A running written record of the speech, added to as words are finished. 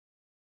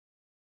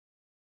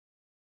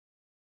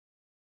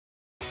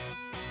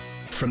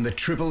from the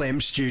Triple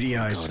M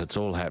studios. God, it's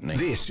all happening.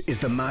 This is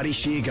the Marty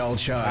Sheargold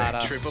Show.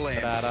 Triple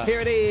M. Here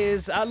it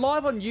is,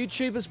 live on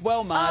YouTube as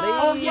well, Marty.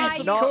 Oh,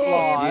 yes, of not course.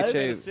 live.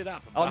 YouTube. Sit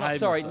up. Oh, Not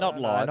sorry,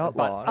 not live, not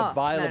but live.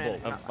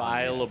 available. Oh, no.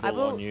 Available I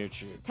will on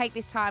YouTube. take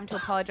this time to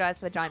apologise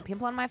for the giant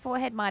pimple on my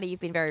forehead. Marty, you've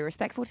been very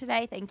respectful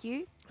today. Thank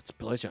you. It's a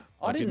pleasure.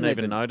 I didn't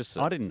even notice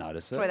it. I didn't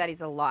notice it. Troy, that is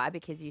a lie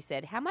because you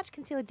said, how much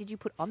concealer did you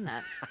put on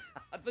that?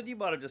 I thought you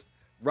might have just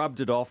rubbed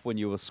it off when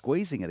you were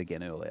squeezing it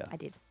again earlier. I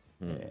did.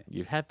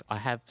 Yeah. I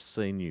have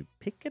seen you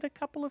pick it a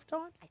couple of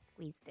times. I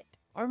squeezed it.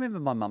 I remember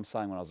my mum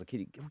saying when I was a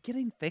kid, get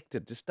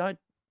infected, just don't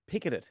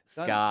pick at it.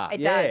 Don't- Scar. It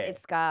Yeah. does. It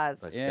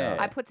scars. Yeah.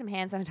 I put some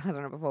hand sanitizer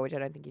on it before, which I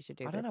don't think you should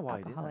do. I don't know why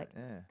you did alcoholic. that.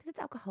 Yeah. Because it's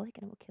alcoholic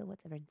and it will kill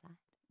whatever inside.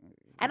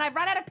 And I've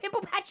run out of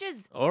pimple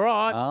patches. All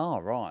right. Oh,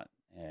 right.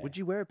 Yeah. Would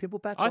you wear a pimple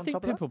patch I on think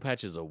top of pimple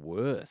patches are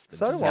worse. Than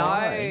So just do I.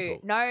 having a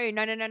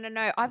pimple.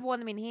 No. I've worn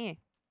them in here.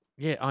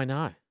 Yeah, I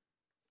know.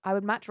 I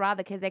would much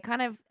rather because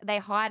they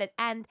hide it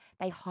and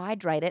they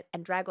hydrate it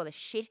and drag all the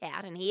shit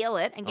out and heal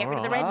it and get rid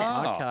of the All right.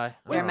 redness. Oh. Okay. They're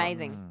All right.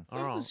 amazing. All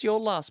What right. was your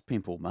last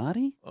pimple,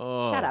 Marty?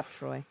 Oh, Shut up,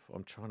 Troy.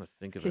 I'm trying to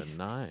think of a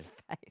name.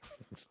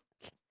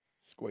 it?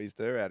 Squeezed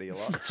her out of your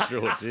life.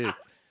 Sure did.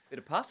 Bit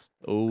of pus?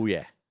 Oh,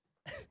 yeah.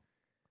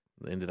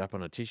 Ended up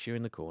on a tissue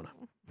in the corner.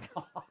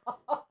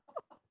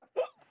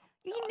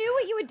 You knew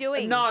what you were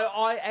doing. No,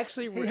 I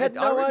actually had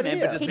no I remember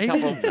idea. just He a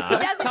couple of, does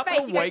his couple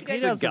face, of he goes, weeks he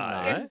doesn't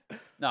ago. know.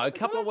 No, a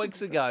couple of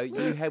weeks ago,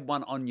 you had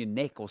one on your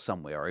neck or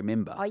somewhere. I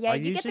remember. Oh, yeah, I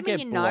you get usually them in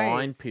get your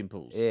blind nose.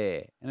 pimples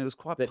Yeah, and it was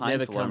quite that painful.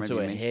 never I come to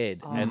remember a you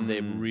head, Oh. and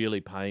they're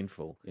really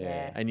painful.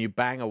 Yeah. And you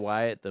bang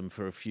away at them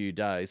for a few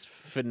days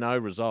for no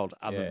result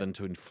other Yeah. than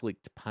to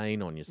inflict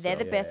pain on yourself.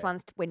 They're the best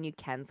ones when you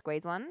can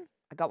squeeze one.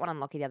 I got one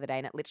unlucky the other day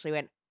and it literally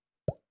went,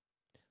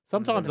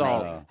 Sometimes That's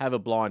I'll amazing. have a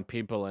blind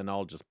pimple and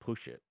I'll just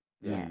push it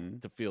Yeah.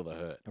 to feel the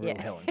hurt. A real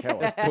Yeah. Helen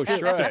Keller. Push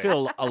through. To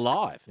feel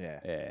alive.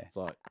 Yeah. Yeah. It's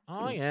like,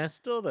 oh yeah,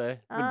 still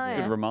there. oh, Good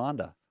yeah.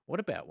 reminder. What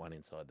about one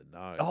inside the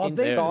nose? Oh,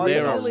 they're, inside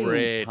they're the a nose.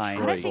 rare Painful. I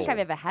don't think treat. I've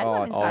ever had Oh,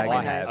 one inside I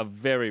my have. A nose.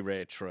 very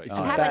rare treat. Oh, I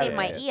it's have bad. one in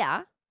my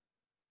Yeah.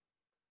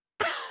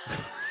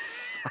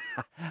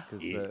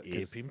 ear.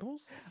 Ear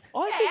pimples?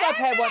 I think I've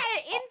had one.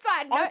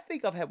 Inside, no. I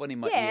think I've had one in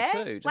my yeah,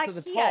 ear too, just like at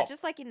the here, top.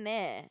 just like in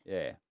there.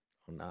 Yeah.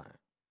 Oh, no.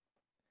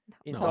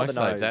 Inside No, I the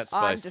save nose. that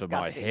I'm space for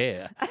my disgusting.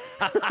 hair.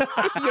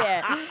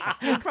 Yeah,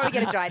 you'll probably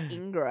get a giant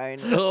ingrown.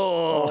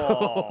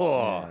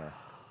 Oh. Yeah.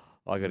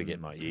 I got to get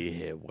my ear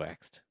hair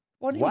waxed.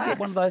 Why don't you get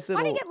one of those Why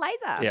little? do you get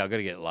laser? Yeah, I got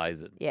to get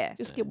lasered. Yeah.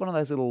 Just get one of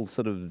those little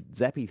sort of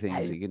zappy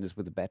things you can just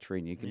with a battery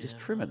and you can just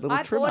trim it. Little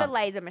I trimmer. bought a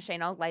laser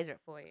machine. I'll laser it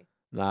for you.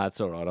 Nah,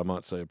 it's all right. I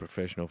might see a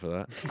professional for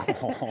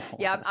that.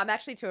 Yeah, I'm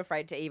actually too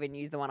afraid to even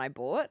use the one I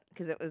bought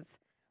because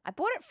I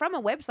bought it from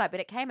a website, but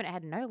it came and it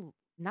had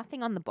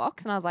nothing on the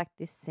box, and I was like,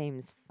 this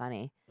seems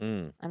funny.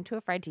 Mm. I'm too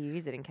afraid to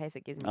use it in case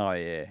it gives me Oh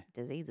yeah.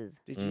 diseases.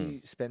 Did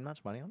you spend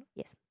much money on it?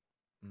 Yes,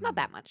 not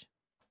that much.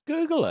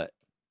 Google it.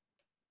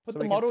 Put So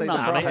the we can model see the No,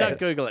 number. I mean, price. don't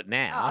Google it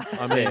now. Oh.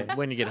 I mean,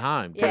 when you get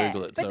home, Yeah,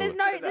 Google it. but so there's in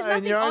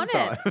nothing your own on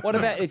time. it. What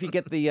about if you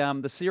get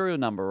the serial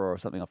number or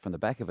something off from the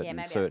back of it Yeah, and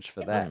maybe search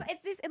for it that?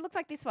 Looks, it looks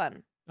like this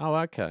one. Oh,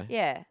 okay.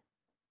 Yeah.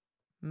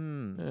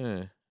 Hmm.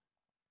 Yeah.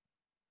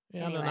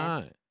 Yeah, Anyway.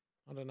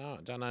 I don't know.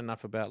 I don't know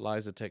enough about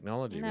laser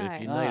technology. But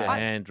if you No. need a I-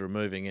 hand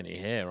removing any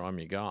hair, I'm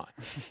your guy.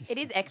 It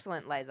is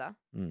excellent laser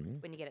Mm-hmm.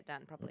 when you get it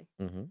done properly.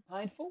 Mm-hmm.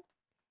 Painful?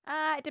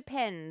 It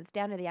depends.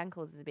 Down to the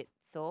ankles is a bit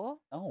sore.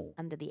 Oh,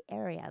 Under the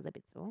area is a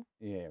bit sore.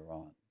 yeah,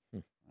 right.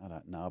 I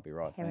don't know. I'll be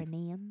right. Thanks.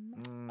 Perineum.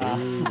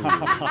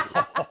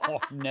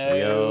 No,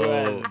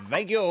 Yo.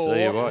 thank you. Tell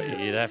you what,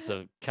 you'd have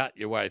to cut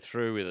your way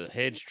through with a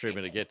hedge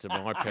trimmer to get to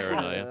my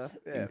perineum.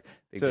 Yeah.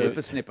 Big To-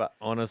 whippersnipper.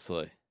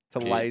 Honestly. To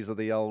Yeah. laser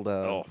the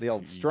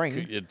old string.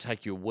 It'd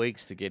take you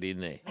weeks to get in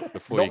there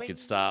before you could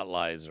start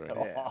lasering.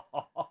 Yeah.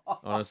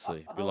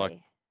 Honestly, it'd be like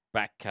Holy.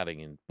 back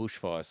cutting in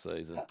bushfire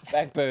season.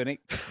 Backburning.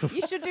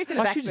 You should do some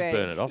I back should just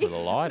burn it off with a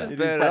lighter. It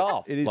Burn is it that,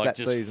 off. It is like that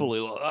just season. fully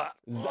like that.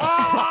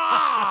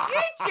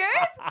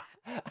 YouTube?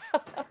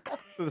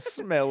 The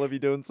smell of you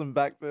doing some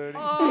back burning.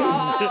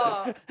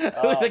 Oh.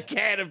 With a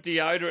can of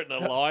deodorant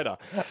and a lighter.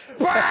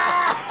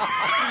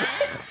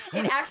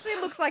 It actually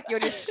looks like you're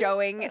just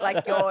showing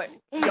like your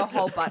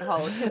whole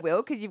butthole to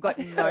Will because you've got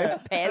no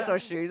pants or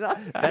shoes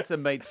on. That's a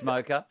meat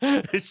smoker.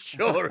 It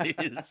sure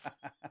is.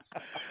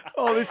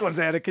 Oh, this one's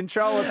out of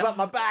control. It's up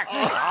my back.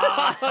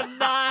 Oh,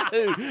 no.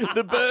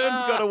 The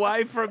burns got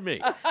away from me.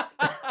 What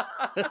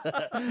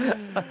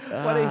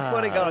do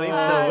you got on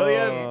Insta,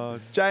 William? Oh,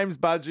 James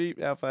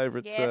Budgie, our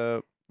favourite,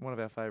 Yes. one of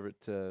our favourite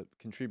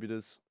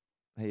contributors.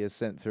 He has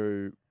sent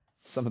through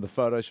some of the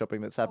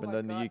photoshopping that's happened my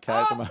in the God. UK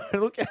at the moment.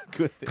 Look how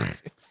good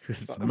this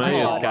is. It's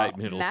me as Oh, Kate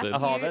Middleton. Matthew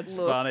Oh, that's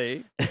looks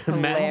funny.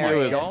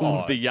 Matthew as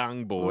God. the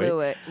young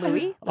boy.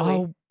 Louis?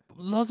 Oh,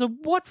 Loza,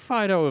 what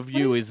photo of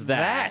you is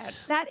that?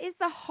 That is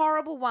the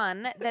horrible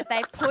one that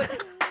they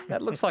put.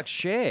 That looks like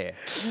Cher.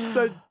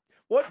 So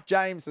What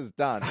James has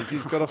done is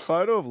he's got a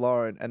photo of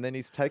Lauren and then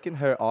he's taken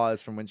her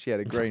eyes from when she had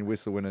a green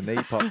whistle when her knee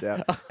popped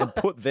out and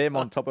put them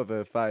on top of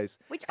her face.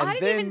 Which and I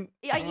didn't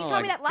even. You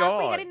told me that last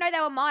week. I didn't know they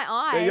were my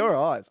eyes. They're your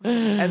eyes.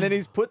 And then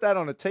he's put that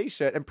on a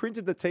T-shirt and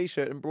printed the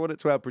T-shirt and brought it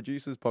to our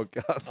producers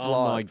podcast Oh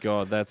live. my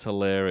God, that's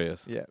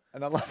hilarious. Yeah,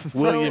 and I love the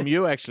William,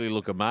 you actually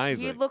look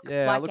amazing. You look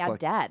Yeah, I like look our like-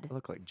 dad. I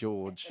look like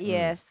George.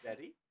 Yes.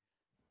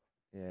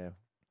 Yeah,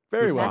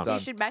 very Good well fun.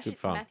 done. Good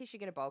fun. Matthew should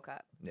get a bowl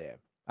cut. Yeah.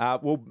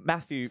 Well,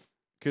 Matthew,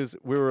 because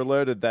we were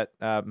alerted that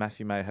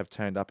Matthew may have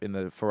turned up in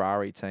the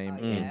Ferrari team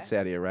Oh, yeah. in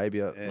Saudi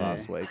Arabia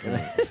last week.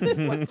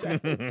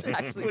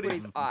 Actually, put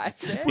his eyes.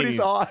 Put his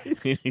eyes.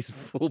 in his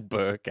full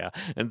burqa,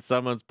 and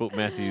someone's put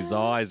Matthew's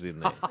eyes in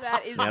there.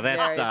 That is Now that's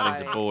very starting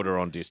to funny. border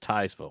on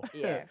distasteful.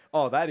 Yeah.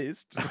 Oh, that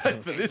is. Just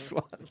wait for this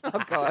one.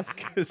 Oh God.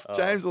 Because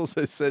James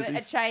also says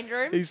A change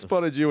room. he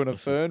spotted you in a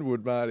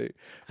fernwood, Marty.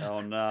 Oh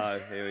no!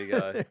 Here we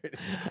go.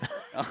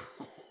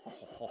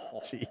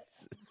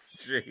 Jesus.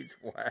 Jeez,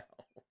 wow.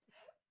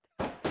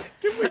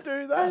 Can we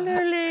do that?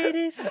 Hello,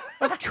 ladies.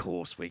 Of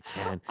course we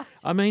can.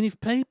 I mean, if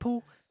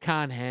people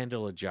can't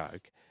handle a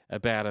joke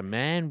about a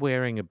man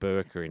wearing a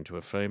burqa into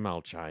a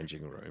female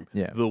changing room,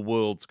 Yeah. the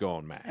world's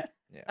gone mad.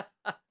 Yeah.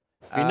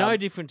 Be no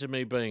different to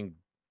me being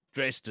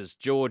dressed as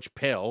George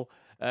Pell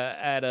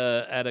at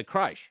a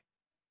creche.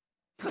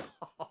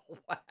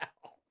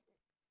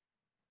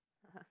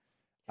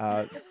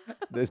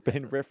 There's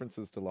been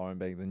references to Lauren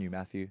being the new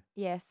Matthew.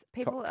 Yes.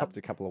 People. Copped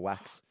a couple of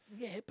whacks.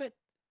 Yeah, but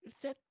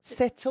that.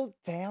 Settle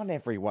down,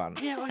 everyone.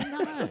 Yeah, I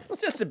know.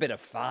 It's just a bit of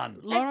fun.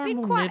 Lauren been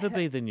will quite never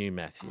be the new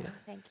Matthew.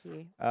 Thank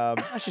you. Oh,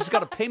 she's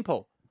got a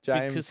pimple.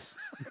 James.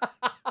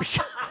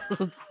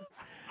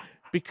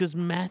 Because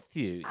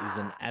Matthew is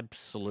an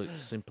absolute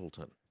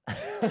simpleton.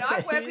 And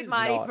I've worked with is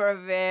Marty not. for a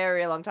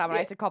very long time, and I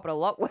used to cop it a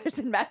lot worse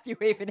than Matthew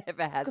even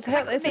ever has. 'Cause I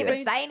how- couldn't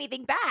even say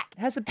anything back.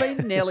 Has it been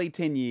nearly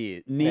 10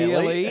 years?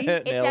 Nearly. Nearly.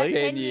 It's our Nelly?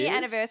 10-year years?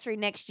 anniversary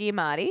next year,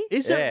 Marty.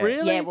 Is Yeah. it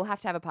really? Yeah, we'll have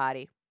to have a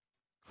party.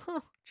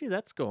 Huh, gee,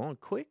 that's gone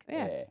quick.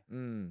 Yeah.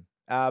 Mm.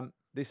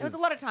 This There was is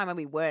a lot of time when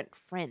we weren't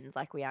friends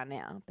like we are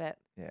now, but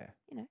Yeah.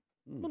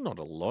 Well, not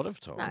a lot of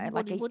time. no,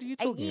 what, like what are you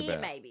a talking year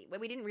about? maybe, where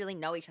we didn't really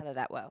know each other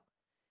that well.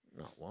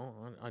 No, well,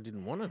 I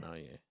didn't want to know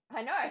you.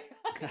 I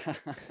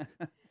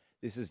know.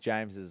 This is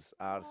James's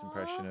artist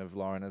impression of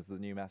Lauren as the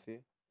new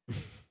Matthew.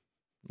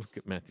 Look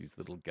at Matthew's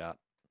little gut.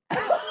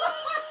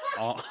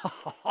 Oh.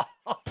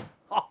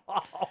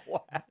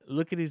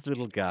 Look at his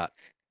little gut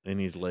in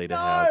his leader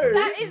No! housing.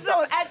 That is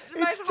that's the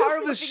It's most just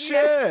horrible the thing you've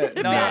ever shirt.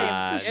 said No,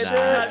 about it's him. the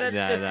shirt. that's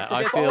no, just- no.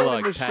 I it's feel all in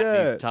like the patting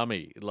his shirt.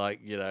 tummy, like,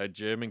 you know, a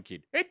German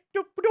kid.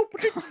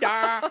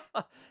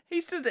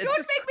 He's just, Don't make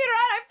me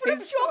run. I put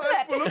It's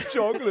chocolate. full of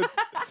chocolate.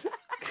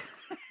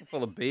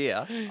 full of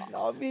beer.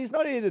 No, he's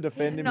not here to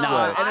defend No,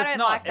 himself. and I it's don't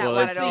not. like that Well,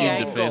 one it's at all.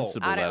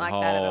 indefensible, I don't like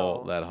that at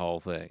all. that whole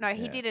thing. No,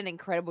 he Yeah. did an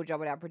incredible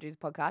job at our producer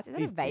podcast. Is that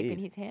He a vape did. in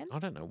his hand? I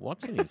don't know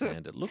what's in his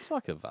hand. It looks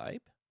like a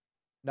vape.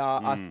 No,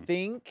 I Mm.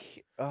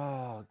 think.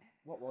 Oh,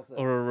 what was it?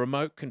 Or a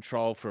remote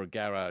control for a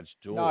garage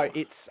door. No, I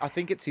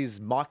think it's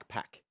his mic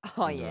pack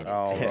Oh yeah.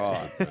 Oh,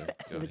 right.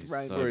 God, With he's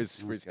roses.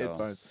 so, for his God.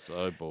 headphones.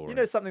 so boring. You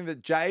know something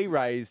that Jay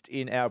raised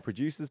in our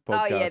producers Oh,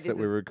 podcast yeah, that this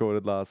we is-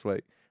 recorded last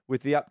week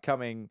with the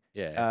upcoming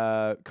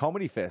yeah.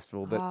 comedy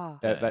festival that Oh.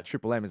 that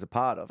Triple M is a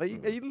part of. Are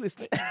you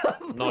listening? Not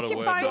Put a your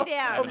word. phone of it.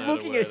 down. I haven't I'm heard a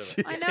looking word at of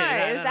you. it. I know.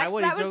 Yeah, it was actually,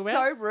 what are that you was talking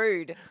so about?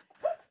 rude.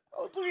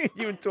 I was looking at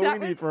you and talking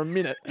to you was for a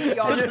minute.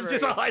 beyond Just rude.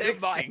 started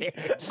Inside of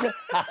my texting.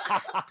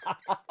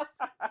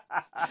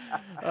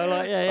 I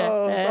like, yeah.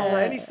 Oh, so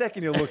any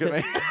second you'll look at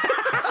me.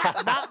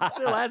 No,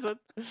 still hasn't.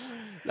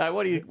 No,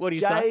 what do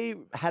you say? Jay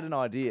had an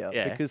idea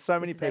Yeah. because so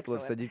many This is people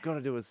have excellent. said you've got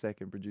to do a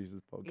second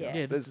producers podcast. Yeah.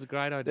 Yeah, this is a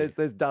great idea.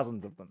 There's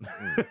dozens of them.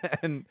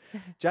 And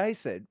Jay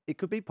said it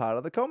could be part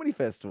of the comedy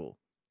festival.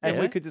 And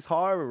we Yeah. could just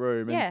hire a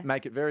room and Yeah.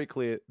 make it very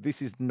clear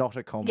this is not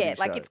a comedy Yeah, show.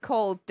 like it's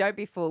called "Don't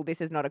Be Fooled.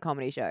 This is not a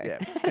comedy show." Yeah.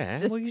 Yeah,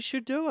 Just- well, you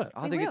should do it.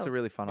 I We think it's a will.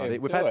 really fun Yeah,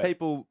 idea. We've do had it.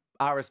 people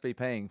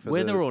RSVPing for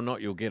Whether the... or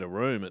not you'll get a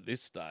room at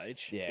this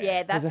stage.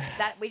 yeah, that's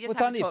that. We just Well, it's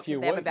have only to a talk to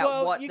few them weeks. about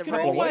Well, what you the can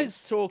rate always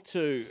is. talk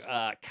to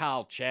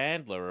Carl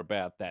Chandler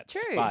about that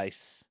True.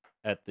 space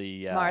at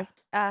the Morris,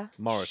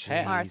 Morris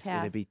Jeez, House. Morris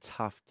House. It'd be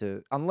tough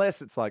to...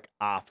 Unless it's like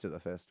after the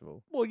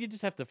festival. Well, you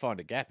just have to find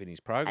a gap in his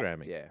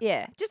programming. Yeah.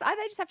 yeah, they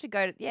just have to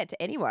go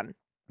to anyone.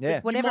 Yeah.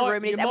 Whatever you might,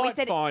 room it is, you and we might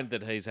said find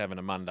that he's having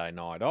a Monday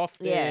night off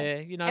Yeah.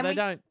 there. You know, And they we-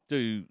 don't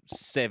do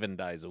 7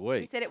 days a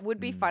we week. said it would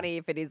be funny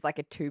if it is like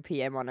a 2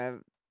 p.m. on a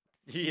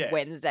Yeah.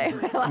 Wednesday.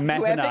 Like, whoever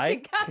Matinee.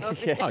 can come.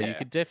 Yeah. Oh, you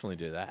could definitely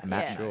do that.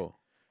 Matinee. Sure.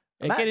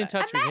 A Yeah, get in matinee.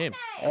 touch with him.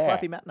 A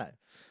flappy matinee.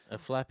 A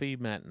flappy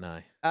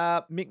matinee.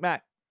 Mick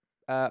Mac.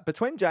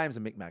 Between James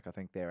and Mick Mac, I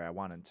think they're our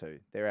 1 and 2.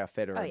 They're our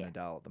Federer Oh, and yeah.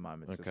 Nadal at the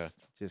moment. Okay.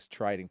 Just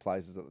trading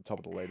places at the top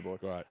of the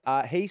leaderboard.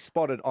 Right. He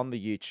spotted on the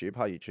YouTube,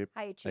 hi YouTube,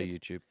 Hi, Hey, YouTube.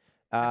 YouTube.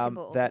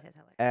 People also that says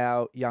hello.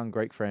 our young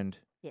Greek friend,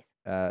 Yes.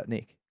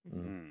 Nick,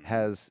 Mm.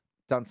 has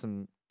done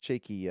some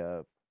cheeky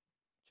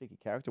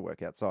character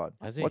work outside.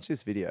 Has he? Watch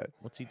this video.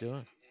 What's he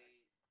doing?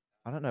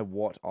 I don't know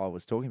what I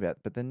was talking about,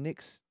 but then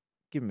Nick's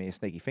giving me a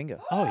sneaky finger.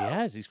 Oh, he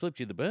has. He's flipped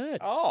you the bird.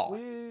 Oh,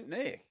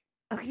 Nick.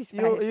 Look at his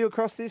Are face. you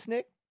across this,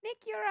 Nick? Nick,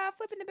 you're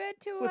flipping the bird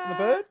to Flipping the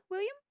bird?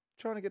 William?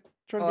 Trying to get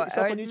Or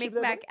yourself has on YouTube Mick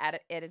there, Mac buddy?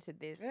 edited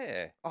this?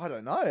 Yeah. I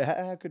don't know.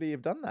 How could he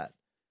have done that?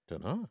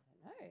 Don't know.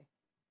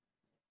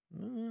 No.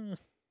 Mm.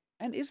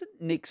 And isn't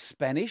Nick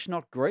Spanish,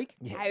 not Greek?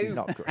 Yes, he's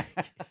not great.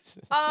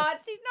 Oh,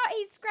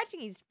 he's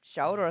scratching his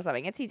shoulder or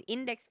something. It's his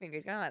index finger.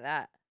 He's going like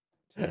that.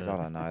 Jeez, I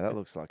don't know. That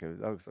looks like a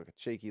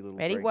cheeky little.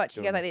 Ready? Greek Watch.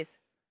 He goes doing- like this.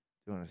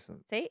 doing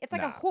See? It's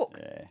like a Nah. hook.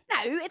 Yeah.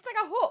 No, it's like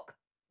a hook.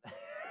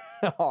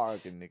 oh, I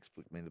reckon Nick's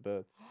flicked me the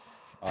bird.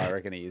 I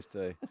reckon he is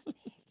too.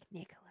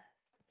 Nicholas.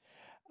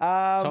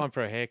 Time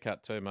for a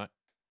haircut too, mate.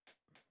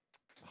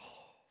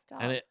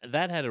 Stop. And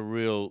that had a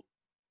real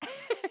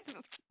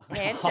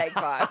Handshake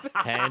vibe.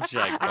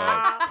 handshake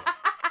vibe.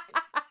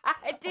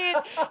 It did.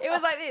 It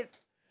was like this.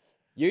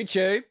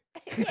 YouTube.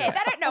 Yeah,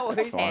 they don't know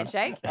who's fine.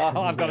 handshake.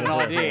 Oh, I've got an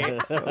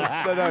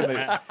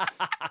idea.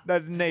 They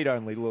need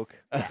only look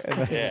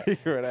and they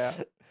figure it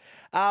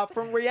out.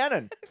 From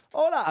Rhiannon.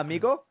 Hola,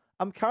 amigo.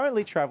 I'm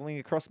currently traveling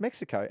across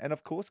Mexico and,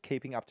 of course,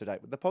 keeping up to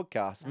date with the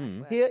podcast.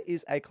 Mm. Here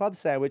is a club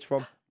sandwich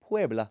from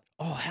Puebla.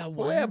 Oh, how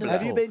Puebla. wonderful.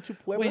 Have you been to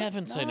Puebla? We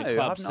haven't seen No, a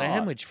club I've not.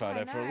 sandwich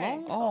photo I for a know.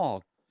 long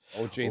time.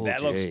 Oh, gee, Oh,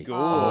 that looks gee. good.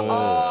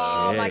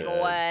 Oh, gee. my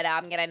God.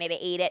 I'm going to need to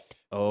eat it.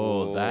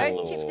 Oh, that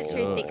Those chips are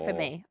too thick for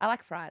me. I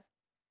like fries.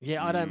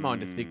 Yeah, I don't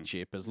mind a thick Mm.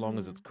 chip as long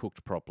as it's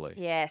cooked properly.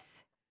 Yes.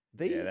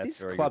 Yeah, that's This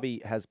very good.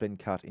 clubby has been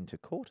cut into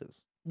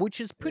quarters.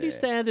 Which is pretty Yeah.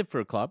 standard for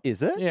a club.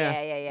 Is it?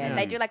 Yeah. Yeah.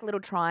 They do like little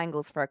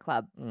triangles for a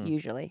club, Mm.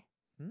 usually.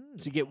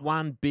 So you get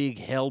one big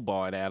hell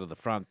bite out of the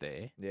front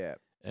there, Yeah.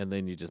 and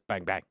then you just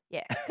bang, bang.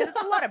 Yeah. Because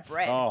it's a lot of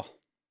bread. Oh,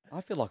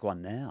 I feel like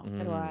one now.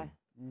 So do I.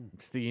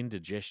 It's the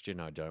indigestion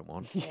I don't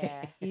want.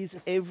 Yeah.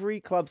 Is every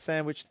club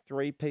sandwich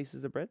 3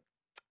 pieces of bread?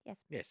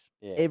 Yes.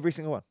 Yeah. Every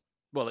single one.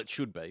 Well, it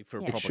should be for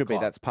a Yeah. It proper should be.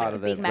 club. That's part Yeah,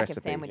 of Big the Mac and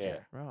recipe. sandwiches.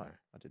 Yeah. Right.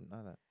 I didn't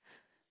know that.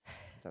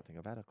 I don't think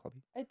I've had a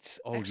clubby. It's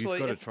Oh, actually, you've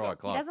got to it's try a got-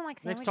 club. He doesn't like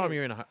sandwiches. Next time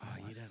you're in a... Oh,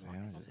 you don't like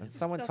Sandwiches. And sandwiches.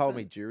 someone told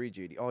me jury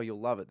duty. Oh, you'll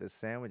love it. There's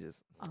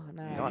sandwiches. Oh,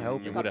 no. You're not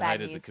helping. You Got would have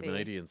bad hated the news for you.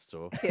 convenience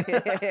store. I We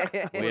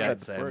had had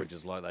the fruit.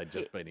 sandwiches like they'd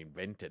just been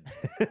invented.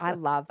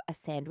 love a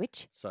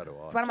sandwich. So do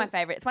I. It's one of my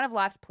favourites. It's one of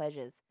life's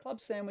pleasures. Club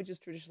sandwiches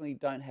traditionally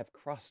don't have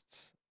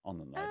crusts on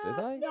them, though, do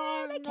they?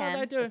 Yeah, they can.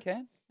 they do. They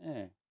can.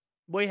 Yeah.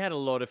 We had a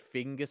lot of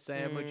finger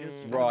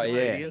sandwiches. for Right, yeah.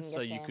 ingredients, so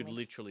Finger you could sandwich.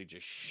 literally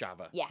just shove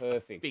a Yeah.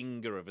 Perfect.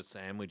 finger of a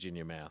sandwich in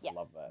your mouth. Yeah.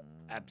 Love that.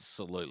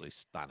 Absolutely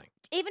stunning.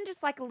 Even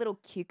just like a little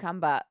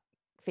cucumber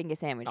finger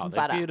sandwich Oh, and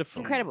they're butter.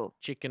 beautiful. Incredible.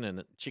 Chicken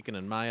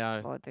and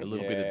mayo, Oh, a they're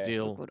little so bit Yeah. of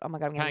dill. Good. Oh my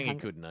God, I'm getting Pangy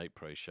hungry. couldn't eat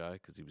pre-show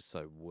because he was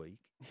so weak.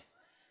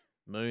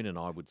 Moon and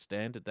I would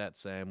stand at that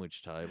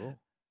sandwich table,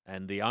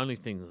 and the only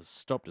thing that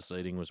stopped us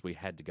eating was we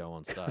had to go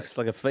on stage. It's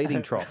like a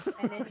feeding trough.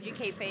 And then did you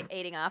keep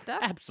eating after?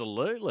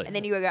 Absolutely. And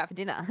then you go out for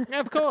dinner. Yeah,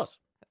 of course.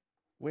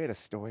 We had a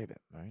story about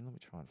Moon. Let me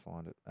try and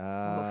find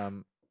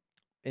it.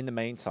 In the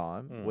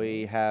meantime, Mm.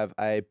 we have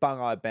a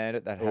Bung-Eyed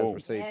Bandit that has Oh.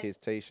 received Yes. his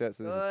T-shirt.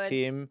 So this Good. is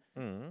Tim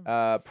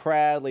Mm.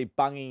 proudly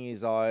bunging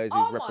his eyes. He's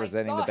Oh my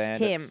representing the gosh,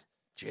 bandits.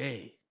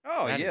 Gee.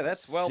 Oh, that yeah, is a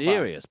that's well done.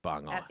 serious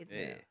bung eye. That is,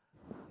 Yeah.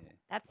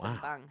 that's some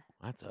Wow. bung.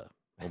 That's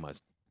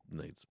almost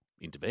needs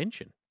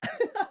intervention.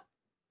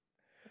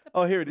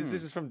 Oh, here it is.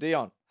 This is from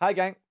Dion. Hi,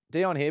 gang.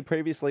 Dion here,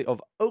 previously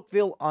of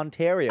Oakville,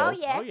 Ontario. Oh,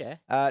 yeah. Oh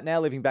yeah. Now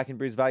living back in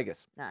Bris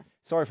Vegas. Nice.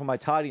 Sorry for my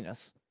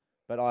tardiness,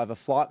 but I have a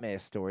flightmare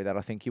story that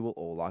I think you will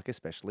all like,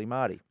 especially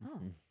Marty. Oh.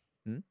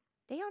 Hmm?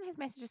 Dion has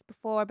messaged us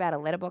before about a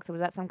letterbox, or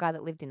was that some guy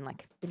that lived in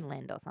like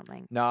Finland or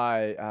something? No,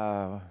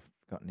 I've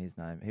forgotten his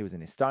name. He was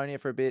in Estonia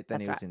for a bit, then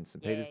That's he was right. in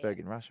St. Yeah, yeah, Petersburg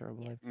yeah. in Russia, I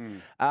believe.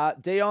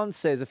 Mm. Dion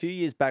says, a few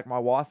years back, my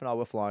wife and I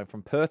were flying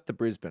from Perth to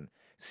Brisbane.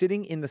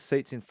 Sitting in the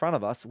seats in front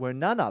of us were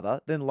none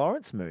other than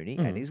Lawrence Mooney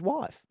and his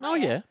wife. Oh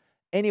yeah.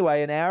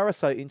 Anyway, an hour or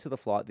so into the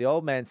flight, the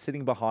old man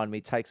sitting behind me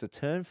takes a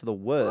turn for the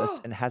worst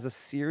and has a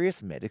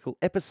serious medical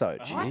episode.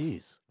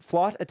 Jeez.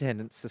 Flight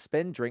attendants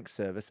suspend drink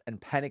service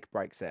and panic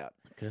breaks out.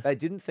 Okay. They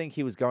didn't think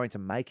he was going to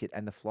make it,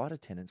 and the flight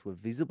attendants were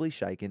visibly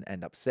shaken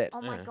and upset.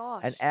 Oh my Yeah.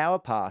 gosh. An hour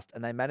passed,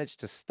 and they managed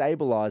to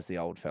stabilize the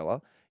old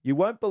fella. You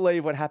won't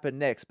believe what happened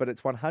next, but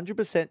it's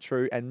 100%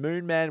 true, and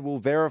Moon Man will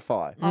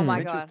verify. Oh my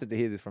I'm God. interested to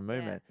hear this from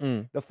Moon Yeah.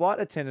 Man. The flight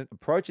attendant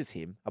approaches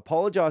him,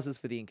 apologizes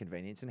for the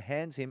inconvenience, and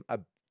hands him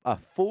a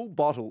full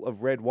bottle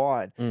of red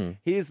wine.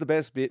 Here's the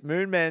best bit.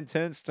 Moon Man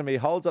turns to me,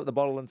 holds up the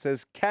bottle, and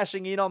says,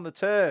 "Cashing in on the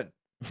turn."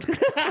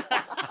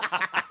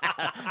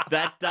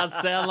 That does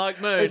sound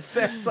like Moon. It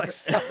sounds like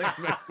something.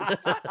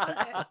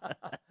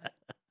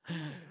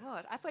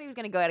 God, I thought he was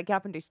going to get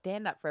up and do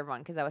stand up for everyone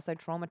because they were so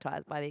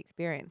traumatized by the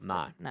experience.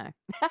 No. but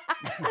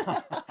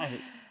No.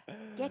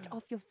 Get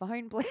off your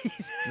phone, please.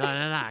 No,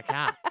 I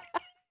can't.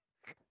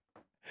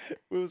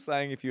 We were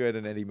saying if you had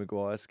an Eddie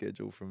Maguire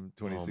schedule from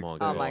 2016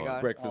 Oh my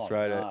God. Breakfast Oh,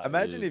 Radio. no.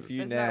 Imagine if you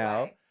There's no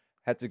now way.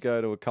 had to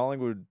go to a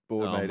Collingwood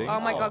board Oh meeting. Oh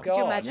my God, could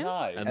you imagine?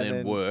 No. And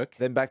then work.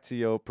 Then back to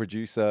your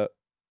producer,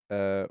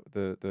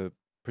 the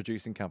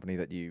producing company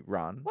that you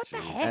run. What the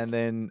heck? And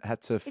then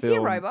had to he a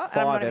film robot?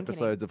 I'm not 5 even kidding.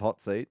 episodes of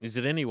Hot Seat. Is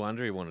it any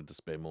wonder he wanted to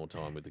spend more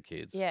time with the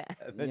kids? Yeah.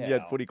 And then you Yeah.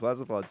 had Footy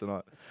Classified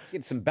tonight.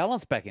 Get some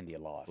balance back into your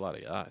life.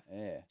 Bloody oath.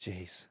 Yeah.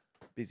 Jeez.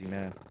 Busy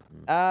man.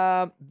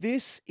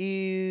 This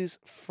is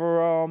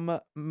from oh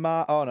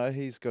no,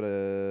 he's got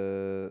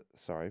a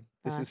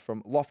This is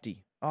from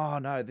Lofty. Oh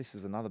no, this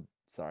is another.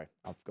 Sorry,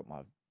 I've got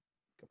my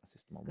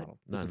system all muddled.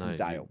 This is from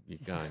Dale. You're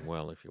going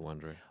well if you're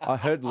wondering. I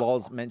heard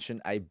Loz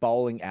mention a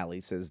bowling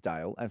alley, says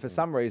Dale, and for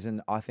some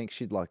reason I think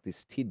she'd like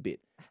this tidbit.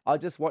 I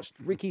just watched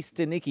Ricky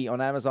Stenicki on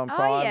Amazon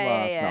Prime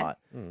last night,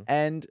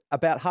 and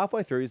about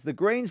halfway through is the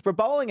Greensboro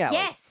Bowling Alley.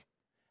 Yes.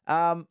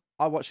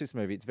 I watched this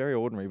movie. It's very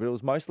ordinary, but it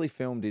was mostly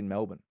filmed in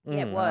Melbourne.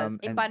 Yeah, it was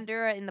in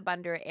Bundoora, in the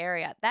Bundoora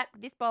area.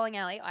 This bowling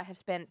alley, I have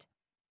spent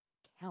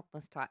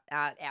countless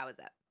hours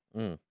at.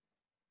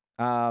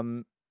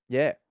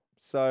 Yeah.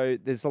 So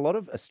there's a lot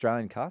of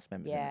Australian cast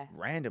members in it, Yeah.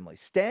 randomly.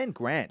 Stan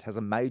Grant has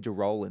a major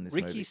role in this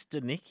Ricky movie.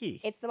 Stenicki.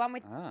 It's the one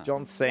with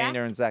John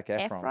Cena and Zac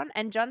Efron.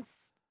 and John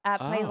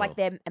plays like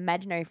their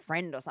imaginary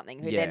friend or something,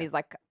 who then is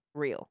like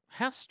real.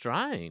 How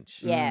strange.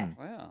 Yeah.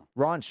 Wow.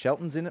 Ryan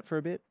Shelton's in it for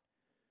a bit.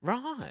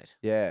 Right.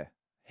 Yeah.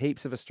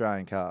 Heaps of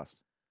Australian cast.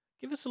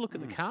 Give us a look at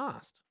the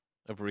cast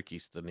of Ricky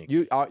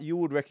Stenicki. You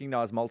would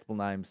recognise multiple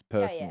names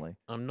personally.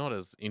 I'm not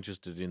as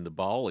interested in the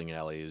bowling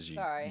alley as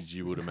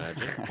you would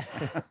imagine.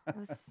 I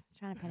was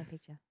trying to paint a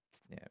picture.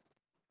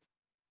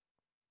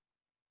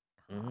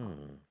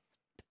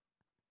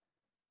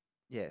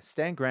 Yeah,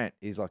 Stan Grant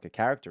is like a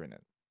character in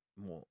it.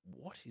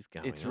 What is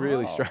going It's on?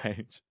 really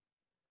strange.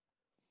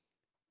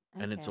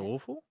 And it's Okay.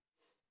 awful?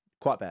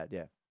 Quite bad,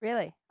 yeah.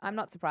 Really? I'm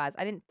not surprised.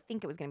 I didn't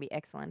think it was going to be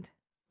excellent.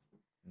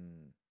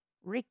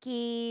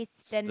 Ricky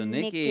Stenicki.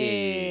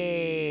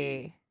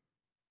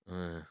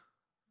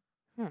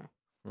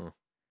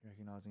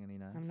 Recognising any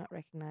names? I'm not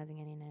recognising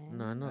any names.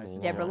 No, not a Nathan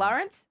lot. Deborah Lawrence.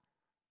 Lawrence?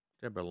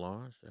 Deborah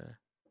Lawrence, yeah.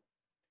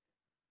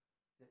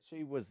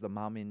 She was the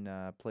mum in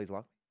Please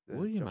Love Me.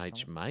 William Josh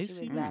H. Thomas.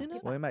 Macy She was was, in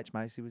it? William H.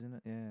 Macy was in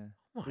it, yeah.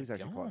 Oh He was my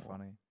actually quite God.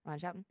 funny. Ryan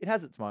Shelton? It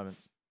has its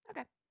moments.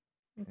 Okay.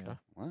 Okay.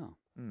 Wow.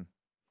 Do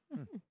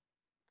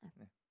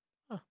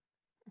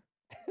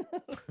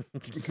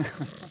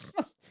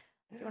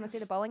you want to see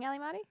the bowling alley,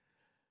 Marty?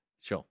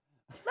 Sure.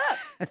 Look!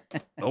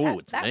 Oh,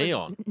 it's that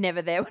neon. was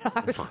never there when I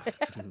was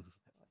there.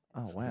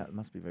 Oh wow, it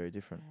must be very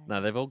different.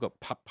 No, they've all got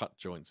putt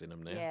joints in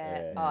them now. Yeah.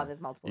 Yeah. Oh, there's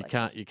multiple.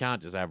 You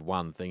can't just have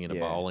one thing in a Yeah.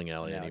 bowling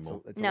alley No,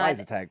 anymore. It's a No,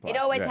 laser tag place. It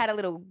always Yeah. had a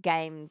little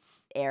games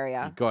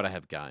area. You've got to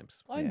have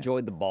games. I Yeah.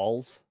 enjoyed the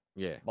bowls,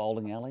 Yeah.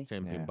 bowling alley.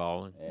 Champion Yeah.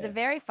 bowling. There's a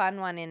very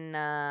fun one in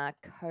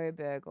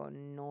Coburg or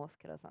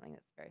Northcote or something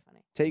that's very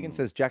funny. Tegan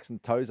says Jackson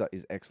Tozer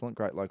is excellent,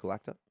 great local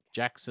actor.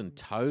 Jackson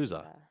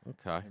Tozer.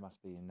 Okay. He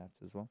must be in that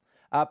as well.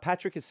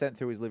 Patrick is sent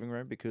through his living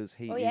room because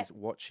he is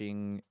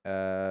watching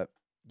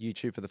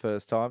YouTube for the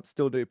first time.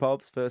 Still do,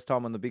 Pobs. First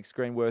time on the big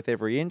screen, worth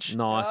every inch.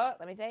 Nice. Oh,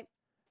 let me see.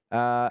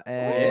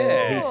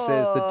 And he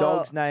says the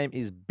dog's name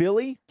is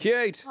Billy.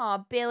 Cute.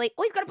 Oh, Billy.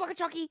 Oh, he's got a block of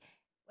chocky.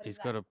 What is He's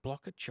got a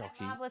block of that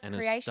chocky Marvellous and a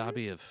Creations?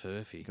 stubby of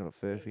furphy. He's got a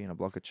furphy and a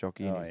block of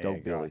chocky and his yeah,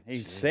 dog Billy.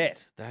 He's Jeez,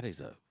 set. That is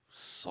a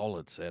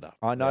solid setup.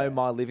 I know Yeah.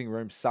 my living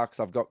room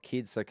sucks. I've got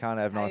kids, so can't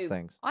have nice No.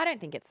 things. I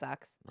don't think it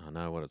sucks. I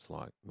know what it's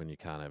like when you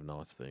can't have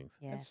nice things.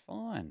 Yeah. That's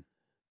fine.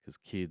 Because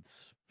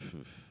kids,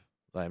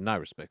 they have no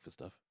respect for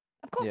stuff.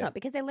 Of course Yeah. not,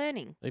 because they're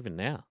learning. Even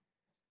now.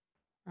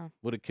 Oh.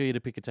 Would it kill you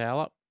to pick a towel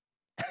up?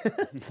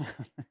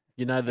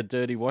 You know, the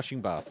dirty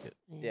washing basket.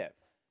 Yeah.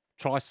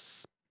 Try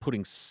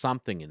putting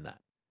something in that.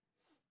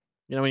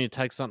 You know, when you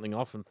take something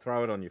off and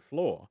throw it on your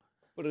floor,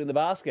 Put it in the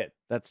basket.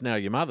 that's now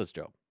your mother's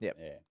job. Yeah.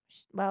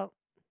 Well,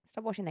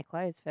 stop washing their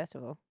clothes, first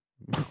of all.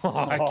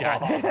 Okay.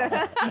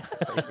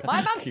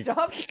 My mum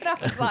stopped when I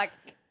was like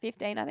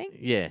 15, I think.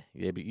 Yeah,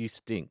 but you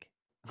stink.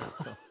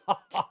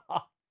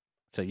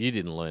 So you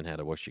didn't learn how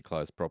to wash your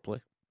clothes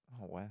properly.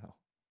 Oh, wow.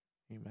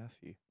 You,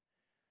 Matthew.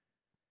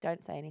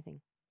 Don't say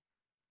anything.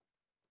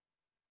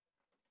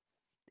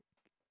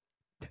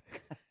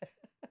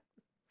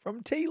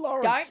 From T.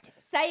 Lawrence. Don't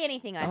say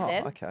anything, I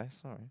said. Okay,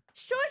 sorry.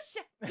 Shush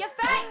your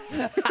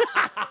face.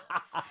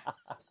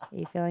 Are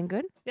you feeling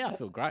good? Yeah, I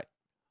feel great.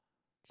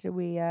 Should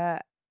we Yeah,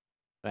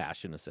 I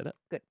shouldn't have said it.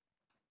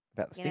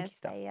 About the gonna stinky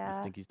stuff. say,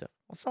 The stinky stuff.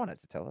 Well, someone had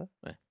to tell her.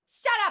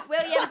 shut up,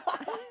 William?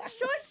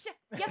 Shush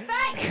your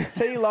face.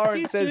 T. You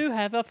Lawrence says. do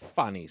have a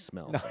funny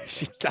smell. No, sometimes.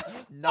 she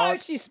does No, not.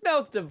 she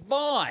smells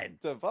divine.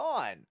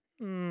 Divine.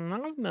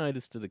 I've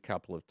noticed it a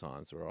couple of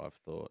times where I've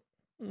thought,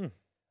 I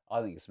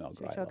think it smells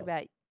Should we great. talk Loz.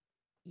 about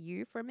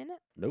you for a minute?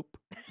 nope.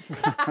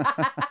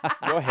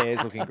 Your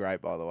hair's looking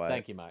great, by the way.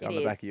 Thank you, mate. On It the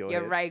is. back of your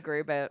You're head. Ray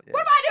Gruber. Yeah.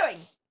 What am I doing?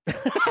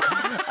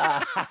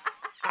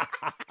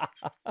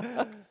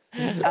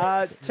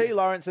 T.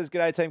 Lawrence says,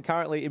 "G'day team.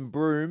 Currently in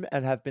Broome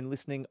and have been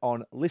listening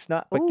on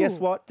Listener. But guess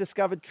Ooh. what?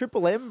 Discovered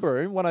Triple M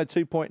Broome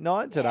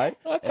 102.9 today.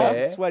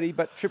 Okay. I'm sweaty,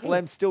 but Triple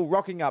M's still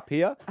rocking up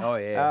here. Oh,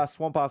 yeah.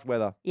 Swamp ass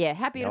weather. Yeah,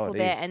 how beautiful it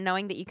there. is. And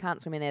knowing that you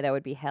can't swim in there, that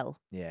would be hell.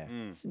 Yeah,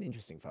 it's an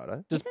interesting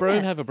photo. Does Isn't Broome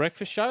it? have a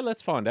breakfast show?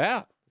 Let's find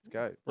out. Let's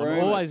go. I'm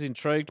Broome. always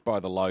intrigued by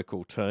the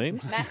local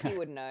teams. Matthew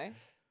would know.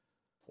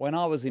 When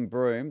I was in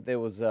Broome, there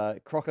was a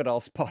crocodile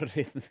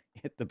spotted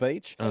at the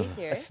beach. Are you A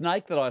serious?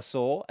 snake that I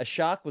saw. A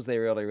shark was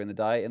there earlier in the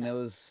day, and there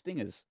was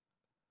stingers.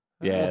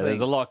 Yeah, All there's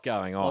a things. lot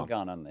going A lot on.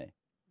 going on there.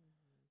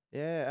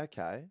 Yeah.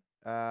 Okay.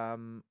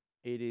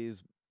 It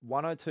is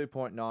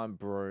 102.9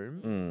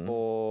 Broome Mm.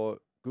 for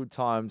Good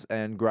Times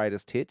and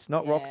Greatest Hits,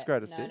 not Rock's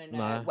Greatest no, Hits. No.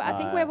 No. Well, I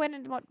think No.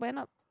 we're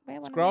not.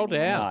 Scroll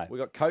down. We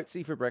got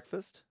Coatsy for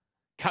breakfast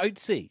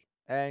Coatsy.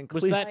 and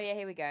Was Cliff. that- Oh yeah,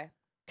 here we go.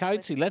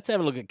 Coatsy. Let's have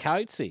a look at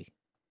Coatsy.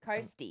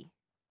 Coasty.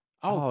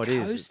 Oh, it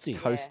is. It's Coasty.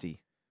 Coasty.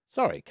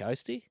 Sorry,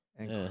 Coasty.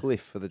 And Yeah.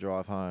 Cliff for the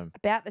drive home.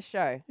 About the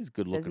show. He's a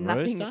good There's looking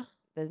nothing. rooster.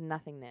 There's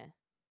nothing there.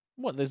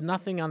 What? There's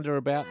nothing under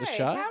about the No,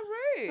 show? How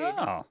rude.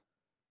 Oh.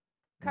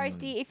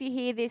 Coasty, if you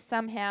hear this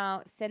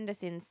somehow, send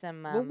us in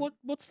some. Well,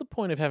 what's the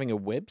point of having a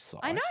website?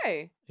 I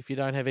know. If you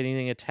don't have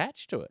anything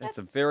attached to it. That's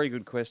a very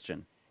good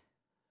question.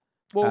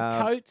 Well,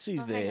 Um,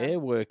 Coatsy's oh, hang there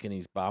working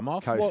his bum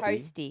off. Coasty. What-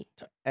 Toasty.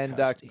 And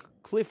Coasty.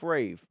 Cliff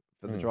Reeve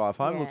for the drive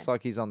home. Yeah. Looks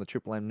like he's on the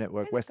Triple M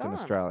network, Where's it Western gone?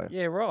 Australia.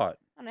 Yeah, right.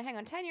 Oh no, hang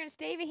on. Tanya and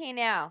Steve are here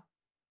now.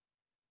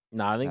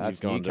 No, I think No, you've that's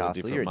gone to a Newcastle.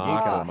 different You're at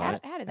market, Newcastle.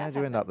 mate. How did that How'd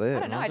you end happen? up there? I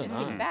don't know. I just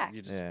hit know. it back.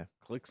 You just Yeah.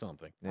 click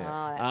something. Yeah.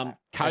 Oh, that's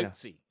right.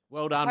 Coatsy.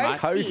 Well done, mate.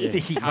 Coasty.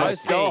 Coasty. My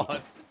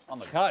God. On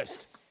the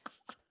coast.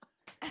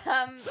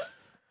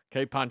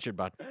 Keep punching,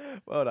 bud.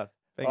 Well done.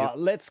 All Fingers. right,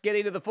 let's get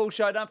into the full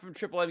show. Done from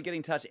Triple M. Get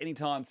in touch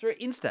anytime through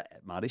Insta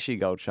at Marty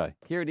Sheargold Show.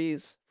 Here it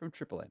is from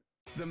Triple M.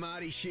 The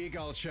Marty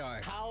Sheargold Show.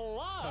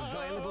 Hello.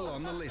 Available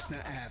on the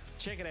Listener app.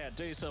 Check it out.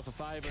 Do yourself a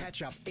favour.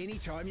 Catch up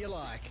anytime you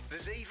like.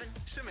 There's even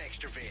some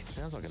extra bits.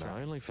 Sounds like an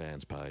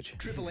OnlyFans page.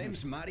 Triple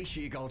M's Marty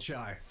Sheargold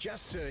Show.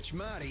 Just search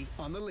Marty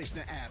on the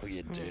Listener app. Oh,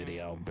 you dirty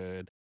old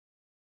bird.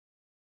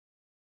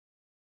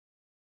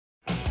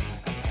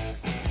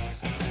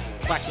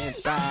 Back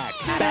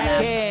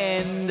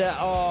end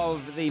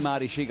of the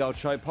Marty Sheargold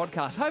Show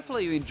podcast.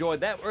 Hopefully you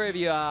enjoyed that wherever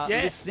you are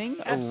Yes, listening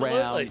absolutely.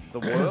 around the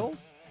world.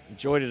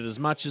 Enjoyed it as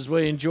much as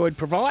we enjoyed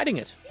providing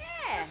it.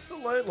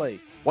 Absolutely.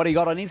 What do you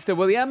got on Insta,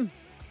 William?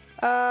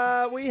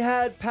 We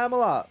had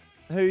Pamela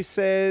who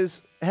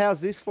says,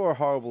 how's this for a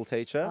horrible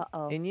teacher?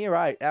 Uh-oh. In year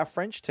 8, our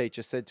French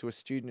teacher said to a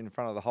student in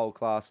front of the whole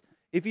class,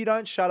 if you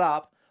don't shut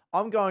up,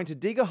 I'm going to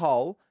dig a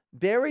hole,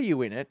 bury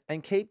you in it,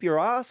 and keep your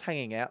ass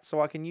hanging out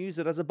so I can use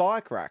it as a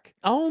bike rack.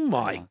 Oh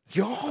my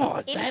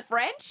God. In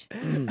French?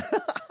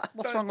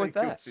 What's wrong with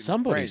that?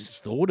 Somebody's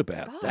thought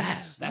about Gosh.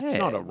 that. That's Yeah.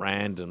 not a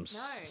random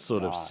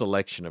sort of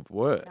selection of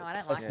words. No, I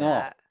don't like It's that.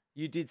 not.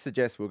 You did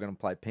suggest we were going to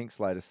play Pink's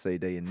latest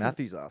CD in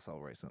Matthew's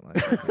arsehole recently.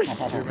 Do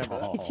you remember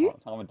that? Did you?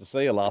 I went to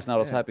see her last night. I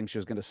was hoping she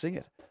was going to sing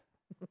it.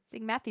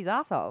 Sing Matthew's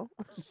asshole.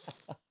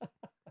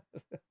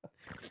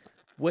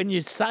 When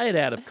you say it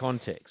out of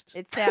context,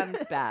 It sounds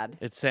bad.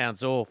 it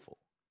sounds awful.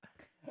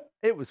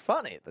 It was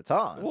funny at the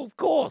time. Well, of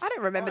course. I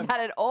don't remember that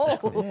at all.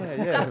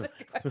 Yeah.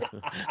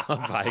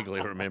 I vaguely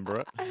remember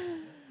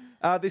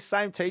it. This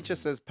same teacher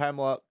says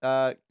Pamela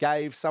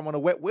gave someone a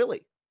wet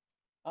willy.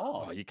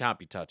 Oh, you can't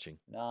be touching.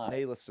 no.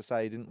 Needless to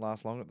say, he didn't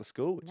last long at the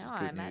school, which No, is I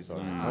good news, I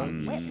imagine suppose.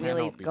 You Wet cannot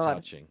willy's be gone.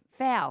 touching.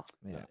 Foul.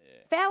 Yeah.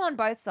 Foul on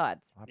both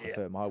sides. I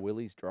prefer my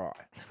willies dry.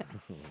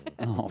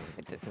 Oh,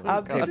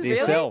 This to is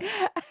yourself.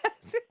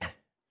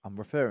 I'm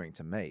referring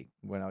to me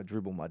when I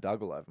dribble my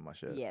dug all over my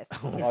shirt. Yes.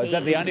 Oh, is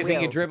that the only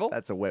thing you dribble?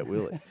 That's a wet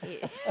willy.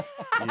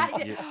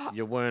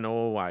 You weren't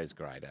always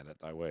great at it,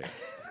 though, were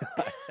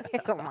you?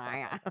 Oh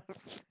my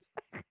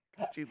God.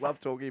 Do you love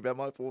talking about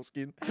my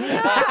foreskin?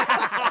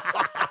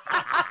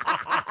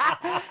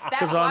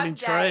 Because I'm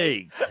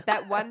intrigued.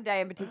 That one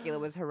day in particular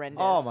was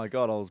horrendous. Oh my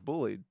God, I was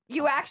bullied.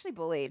 You were actually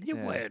bullied. You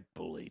Yeah. weren't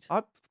bullied.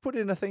 I put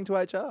in a thing to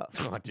HR.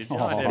 Oh, did you?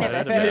 Oh. I Never never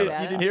heard heard about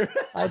about it. didn't hear it?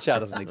 HR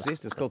doesn't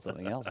exist. It's called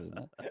something else, isn't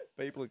it?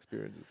 People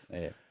experiences. Yeah.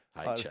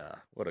 it.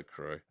 HR. What a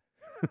crew.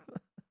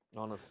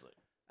 Honestly.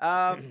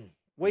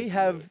 We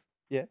have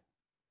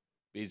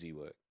Busy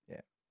work.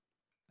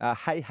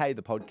 Hey Hey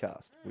the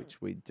podcast, which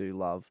we do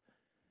love.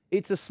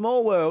 It's a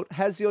Small World.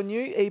 Has your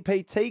new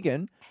EP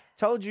Tegan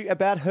told you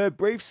about her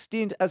brief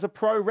stint as a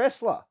pro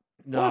wrestler?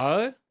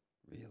 No.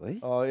 Really?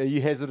 Oh, are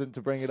you hesitant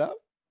to bring it up?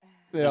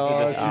 Is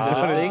Oh, it she's a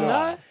got a thing,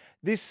 job.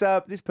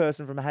 though? This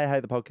person from Hey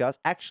Hey the podcast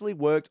actually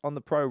worked on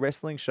the pro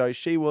wrestling show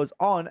she was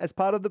on as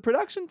part of the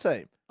production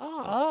team.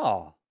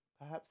 Oh.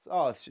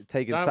 Perhaps.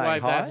 Tegan's Don't saying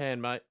wave hi. that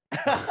hand, mate.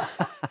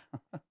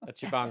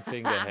 That's your bung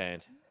finger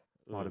hand.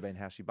 Might have been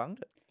how she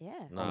bunged it. Yeah.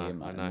 No, Oh, yeah, I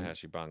mate. know how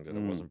she bunged it. It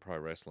wasn't pro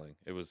wrestling.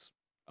 It was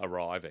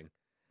arriving.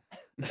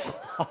 It's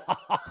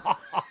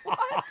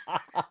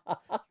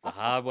a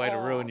hard way to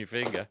ruin your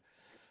finger.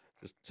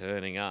 Just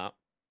turning up.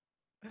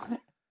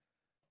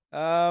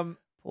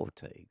 Poor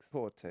Teagues.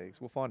 Poor Teagues.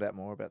 We'll find out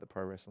more about the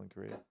pro wrestling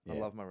career. I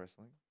Yeah. love my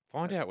wrestling.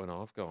 Find out when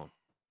I've gone,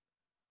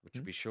 which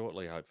will be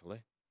shortly,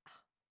 hopefully.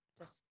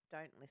 Just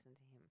don't listen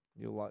to him.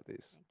 You'll like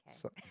this.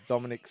 Okay.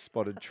 Dominic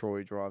spotted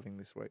Troy driving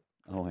this week.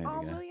 Oh, here Oh,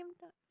 we go. William.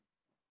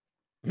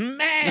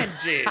 Man,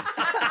 jizz!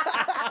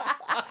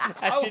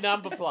 That's your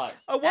number plate.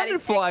 I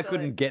wondered is why I excellent.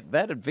 couldn't get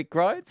that at Vic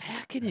Roads.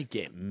 How can you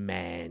get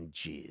man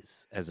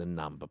jizz as a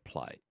number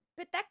plate?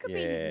 But that could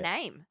be Yeah. his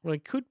name. Well,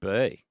 it could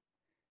be.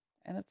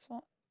 And it's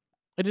not.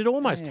 It'd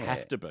almost Yeah.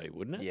 have to be,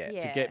 wouldn't it? Yeah. To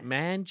Yeah. get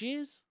man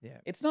jizz?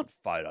 It's not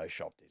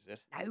photoshopped, is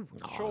it? No.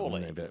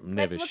 Surely. I'm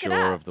never look it sure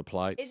up. of the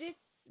plates. Is this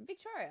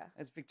Victoria?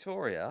 It's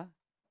Victoria.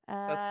 So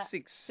that's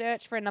 6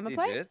 Search for a number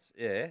plate. digits.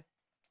 Yeah.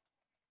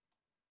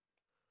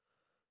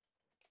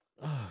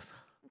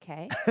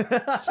 Okay.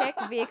 Check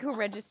vehicle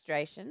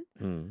registration.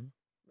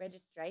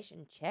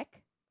 Registration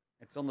check.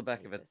 It's on the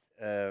back of Jesus.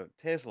 a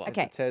Tesla.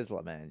 Okay. It's a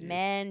Tesla, man. Jeez.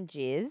 Man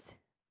jizz.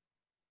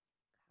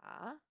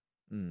 Car.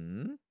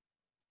 Mm.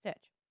 Search.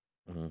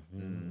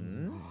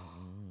 Mm.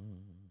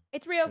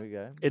 It's real. There we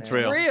go. It's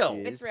Man, real.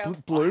 jeez. It's real.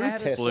 Blue How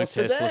does- Tesla, Blue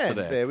Tesla sedan.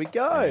 sedan. There we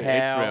go. How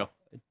It's real.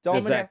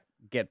 does Dominic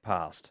that get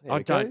past? There I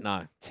we go. don't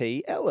know.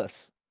 T.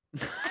 Ellis.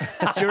 Do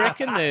you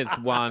reckon there's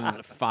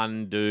one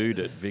fun dude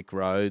at Vic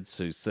Roads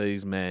who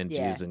sees man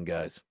Yeah. jizz and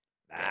goes,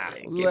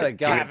 Let it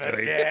go.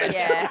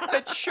 Yeah.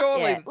 But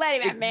surely, Yeah.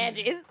 Let him have man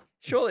jizz.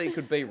 surely it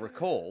could be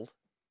recalled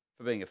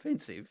for being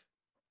offensive.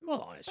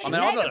 well, I I assume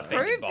mean, if I'm they've not offended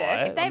approved by it,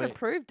 it. if they've I mean,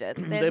 approved it,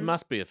 then there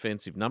must be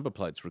offensive number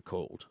plates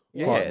recalled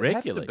Yeah, quite it'd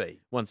have to regularly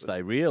be. once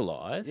they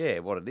realise. Yeah,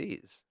 what it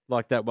is.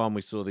 Like that one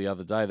we saw the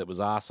other day that was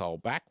arsehole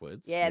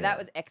backwards. yeah, that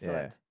was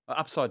excellent.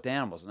 Upside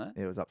down, wasn't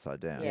it? It was upside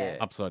down. Yeah.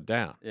 Upside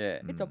down. Yeah.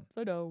 Mm. It's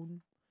upside down.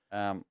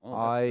 Well,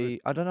 that's good.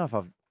 I don't know if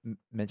I've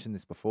mentioned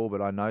this before,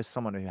 but I know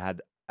someone who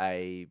had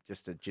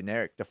just a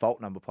generic default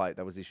number plate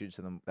that was issued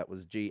to them that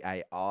was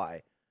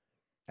GAI,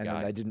 and then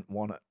Gay. they didn't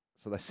want it,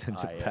 so they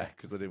sent Oh, it yeah. back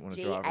because they didn't want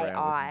to drive around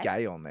GAI. with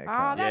gay on their Oh,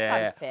 car. that's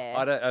yeah, unfair. I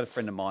had a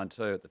friend of mine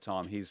too at the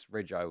time. His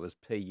rego was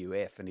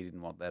PUF, and he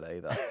didn't want that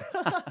either.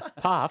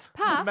 Puff.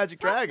 Puff.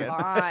 Magic Puff's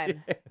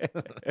Dragon.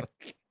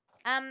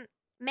 Fine.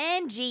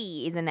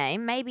 Manji is a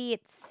name. Maybe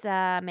it's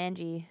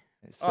Manji.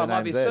 His Oh, it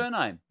might be surname's Ed.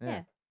 surname.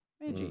 Yeah.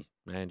 Angie.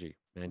 Manji.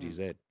 Manji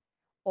Z.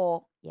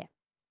 Or, yeah.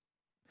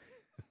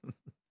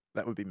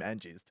 That would be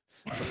Manjist.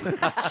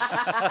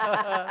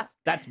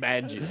 That's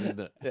Manji's, isn't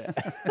it? Yeah.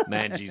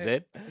 Manji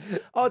Z.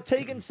 Oh,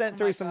 Tegan sent Oh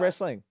through my some God.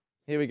 wrestling.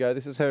 Here we go.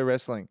 This is her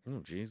wrestling. Oh,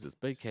 Jesus.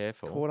 Be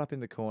careful. Caught up in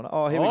the corner.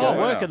 Oh, here we oh, go.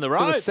 working the To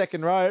ropes. the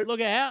second row.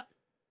 Look out.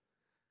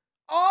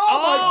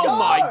 Oh,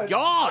 my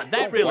God.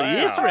 That really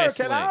is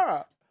wrestling.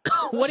 Hurricanrana.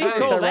 What do you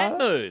call that Hurricanrana?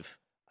 move?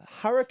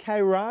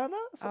 Hurricanrana?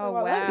 Something Oh,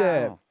 like that? wow.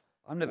 Yeah. Oh,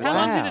 I've never How seen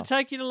long that. did Wow. it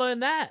take you to learn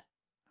that?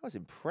 That was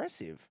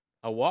impressive.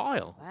 A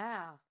while.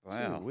 Wow.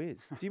 Wow. Gee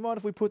whiz. Do you mind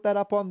if we put that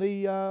up on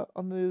the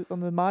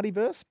Marty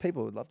verse?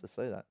 People would love to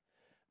see that.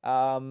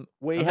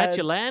 We And had that's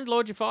your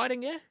landlord you're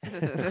fighting, yeah?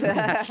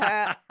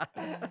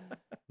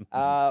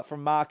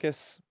 from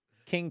Marcus.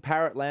 King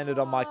Parrot landed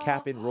on my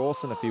cap in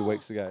Rawson a few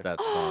weeks ago.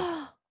 That's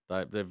fine.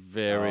 They're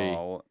very,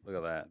 Oh, look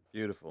at that.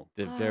 Beautiful.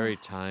 they're very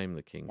tame.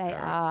 The king They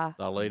parrots. are.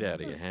 They'll eat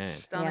out of your hand.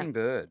 Stunning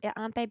bird. Yeah,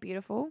 aren't they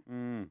beautiful?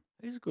 Mm.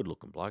 He's a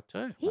good-looking bloke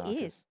too. He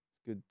Marcus. is.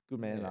 Good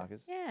man, Yeah.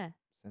 Marcus. Yeah.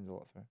 Sends a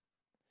lot through.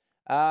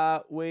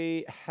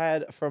 We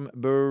had from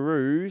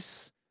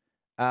Bruce.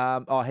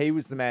 He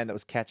was the man that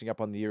was catching up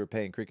on the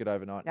European cricket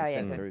overnight. Oh, And yeah,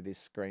 sent good. through this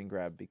screen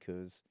grab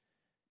because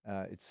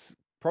it's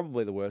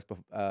probably the worst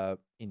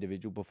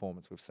individual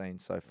performance we've seen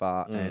so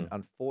far. And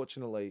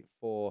unfortunately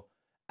for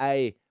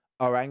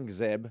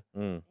Aurangzeb,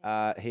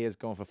 he has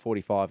gone for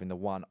 45 in the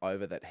one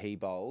over that he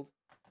bowled,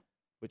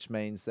 which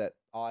means that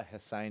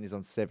Hussain is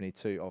on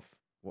 72 off.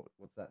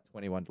 What's that?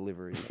 21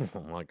 deliveries.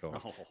 Oh my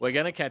God. We're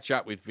going to catch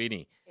up with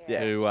Vinny,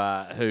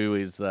 Yeah. who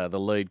is the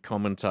lead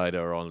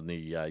commentator on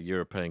the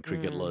European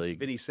Cricket League.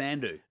 Vinny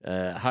Sandu.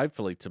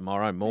 Hopefully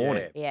tomorrow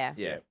morning. Yeah.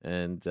 Yeah.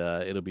 And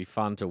it'll be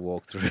fun to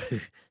walk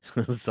through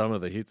some of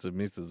the hits and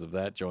misses of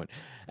that joint.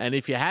 And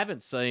if you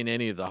haven't seen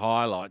any of the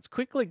highlights,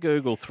 quickly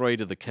Google 3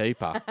 to the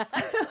keeper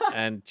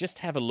and just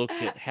have a look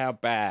at how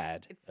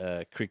bad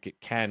cricket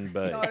can be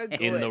so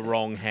in the good.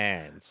 wrong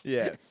hands.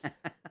 Yeah.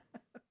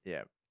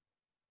 Yeah.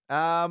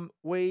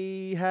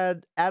 We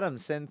had Adam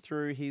send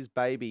through his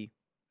baby,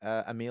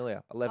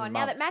 Amelia, 11 Oh, months.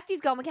 now that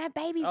Matthew's gone, we can have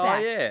babies Oh,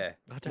 back. yeah.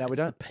 I don't, No, we it's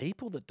the don't-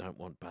 people that don't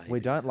want babies. We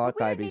don't like We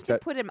don't babies, need to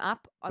but, put him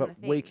up on the but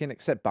thing. we can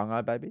accept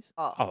bung-eyed babies.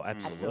 Oh,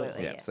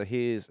 absolutely. Yeah. So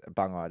here's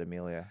bung-eyed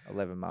Amelia,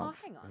 11 Oh,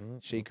 months. hang on.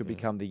 She could Okay.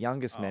 become the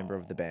youngest member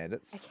of the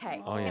Bandits.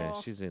 Okay. Oh, yeah,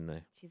 she's in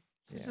there. She's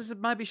Yeah.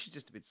 Maybe she's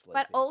just a bit sleepy.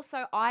 But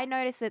also, I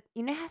noticed that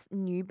you know how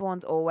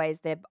newborns always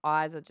their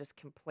eyes are just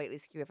completely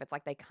skew if it's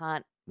like they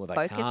can't Well, they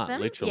focus can't,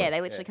 them. literally. Yeah,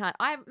 they literally can't.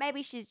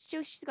 Maybe she's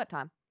got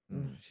time.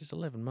 She's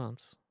 11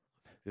 months.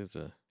 There's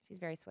a. She's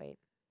very sweet.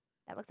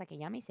 That looks like a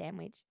yummy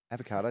sandwich.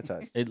 Avocado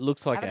toast. It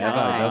looks like Avocado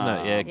avo, toast.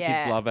 doesn't it? Yeah, Yeah.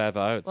 kids love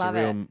avo. It's Love a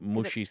real it, 'cause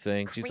mushy it's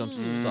thing. Jeez, I'm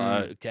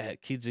creamy. so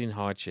kids in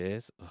high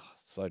chairs. Oh,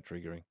 so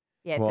triggering.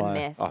 Yeah, the Why?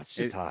 mess. Oh, it's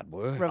just hard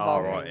work.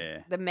 revolting. right,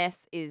 yeah. The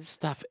mess is.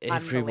 Stuff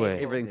Unbelievable. everywhere.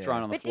 Everything Yeah.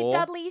 thrown on the But floor. did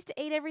Dudley used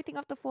to eat everything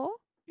off the floor?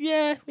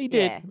 Yeah, he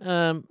did.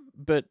 Yeah.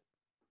 But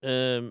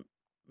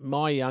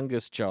my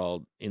youngest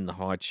child in the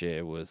high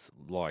chair was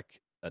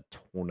like a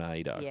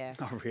tornado. Yeah.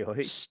 Oh,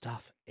 really?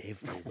 Stuff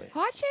everywhere.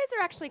 High chairs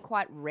are actually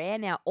quite rare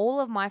now.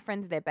 All of my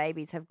friends, their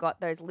babies, have got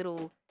those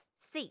little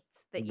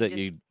seats that you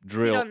just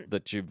drill, on.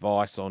 that you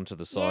vice onto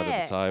the side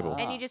of the table.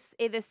 And you just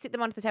either sit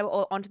them onto the table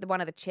or onto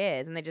one of the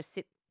chairs, and they just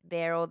sit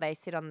there, or they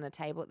sit on the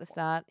table at the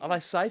start. Are they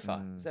safer?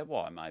 Mm. Is that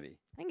why, maybe?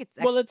 I think it's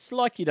Well, actually, it's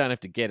like you don't have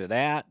to get it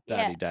out,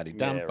 Yeah. daddy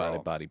dum, Yeah, buddy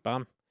right. buddy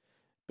bum.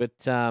 But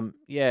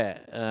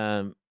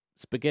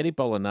spaghetti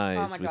bolognese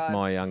Oh my with God.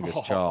 my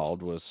youngest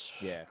child was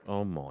Yeah.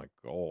 oh my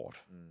God.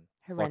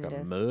 Horrendous.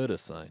 Like a murder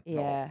scene.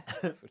 Yeah.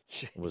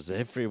 It was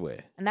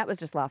everywhere. And that was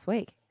just last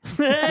week.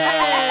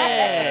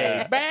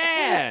 Hey,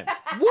 man!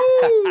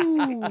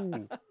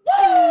 Woo!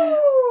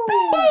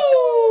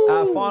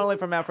 Finally,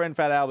 from our friend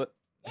Fat Albert,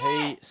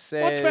 he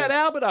says, What's Fat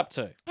Albert up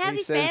to? How's he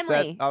his says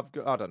family? That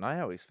I don't know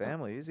how his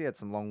family is. He had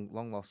some long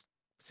lost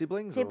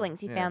siblings. Siblings,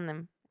 he found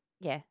them.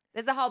 Yeah.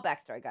 There's a whole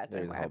backstory, guys.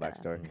 There's Don't a whole worry about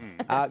it.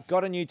 backstory.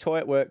 Got a new toy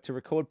at work to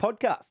record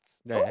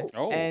podcasts. Yeah.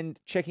 Oh. And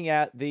checking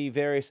out the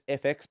various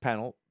FX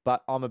panel,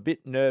 but I'm a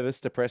bit nervous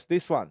to press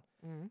this one.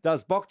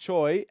 Does Bok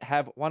Choy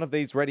have one of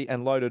these ready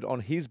and loaded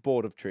on his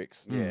board of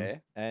tricks? Yeah.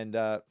 And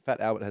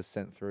Fat Albert has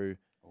sent through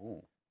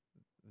Oh.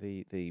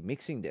 the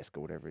mixing desk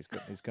or whatever. He's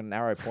got an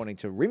arrow pointing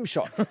to rim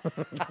shot. Do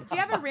you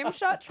have a rim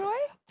shot, Troy?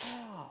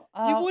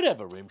 You would have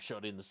a rim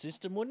shot in the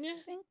system, wouldn't you?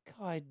 I think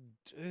I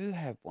do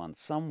have one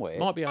somewhere.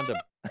 Might be under.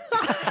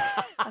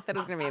 I thought it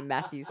was going to be a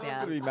Matthew It's going to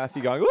sound. be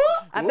Matthew going,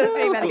 I thought it was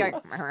going to be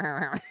Matthew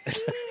going.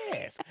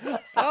 Yes.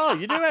 Oh,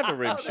 you do have a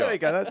rim oh, there we shot.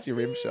 go. That's your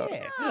rim shot.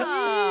 Yes.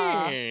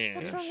 Oh. Yeah.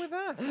 What's wrong with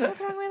that? What's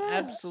wrong with that?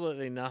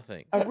 Absolutely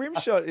nothing. A rim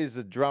shot is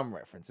a drum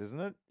reference, isn't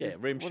it? Yeah,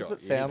 rim what shot. Does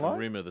it You sound hit the like?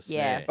 rim of the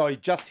Yeah. snare. Oh, you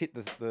just hit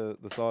the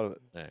side of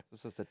it. Yeah.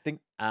 It's just a ding.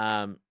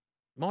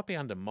 Might be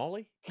under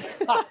Molly.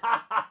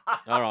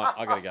 All right,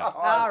 I gotta go.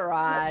 All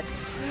right.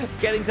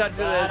 Get in touch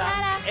with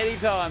us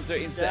anytime through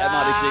Insta at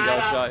Marty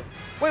Sheargold Show.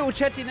 We will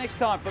chat to you next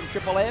time from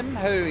Triple M,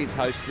 who is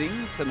hosting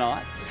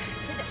tonight.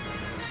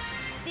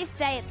 This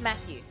day it's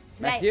Matthew.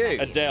 Today Matthew. it's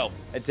Matthew. Adele.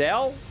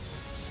 Adele.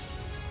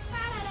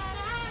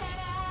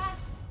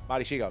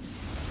 Marty Sheargold.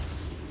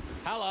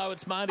 Hello,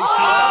 it's Marty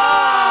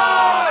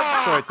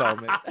Sheargold. Troy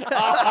told me.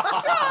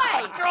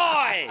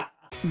 Troy!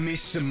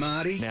 Miss some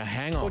Marty? Now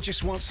hang on. Or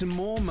just want some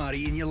more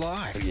Marty in your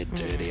life? You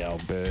dirty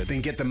old bird.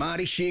 Then get the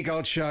Marty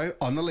Sheargold Show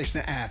on the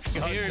Listener app.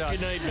 Here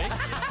if you need me.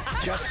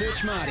 Just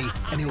search Marty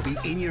and he'll be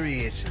in your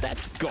ears.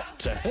 That's got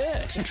to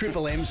hurt.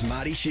 Triple M's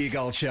Marty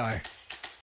Sheargold Show.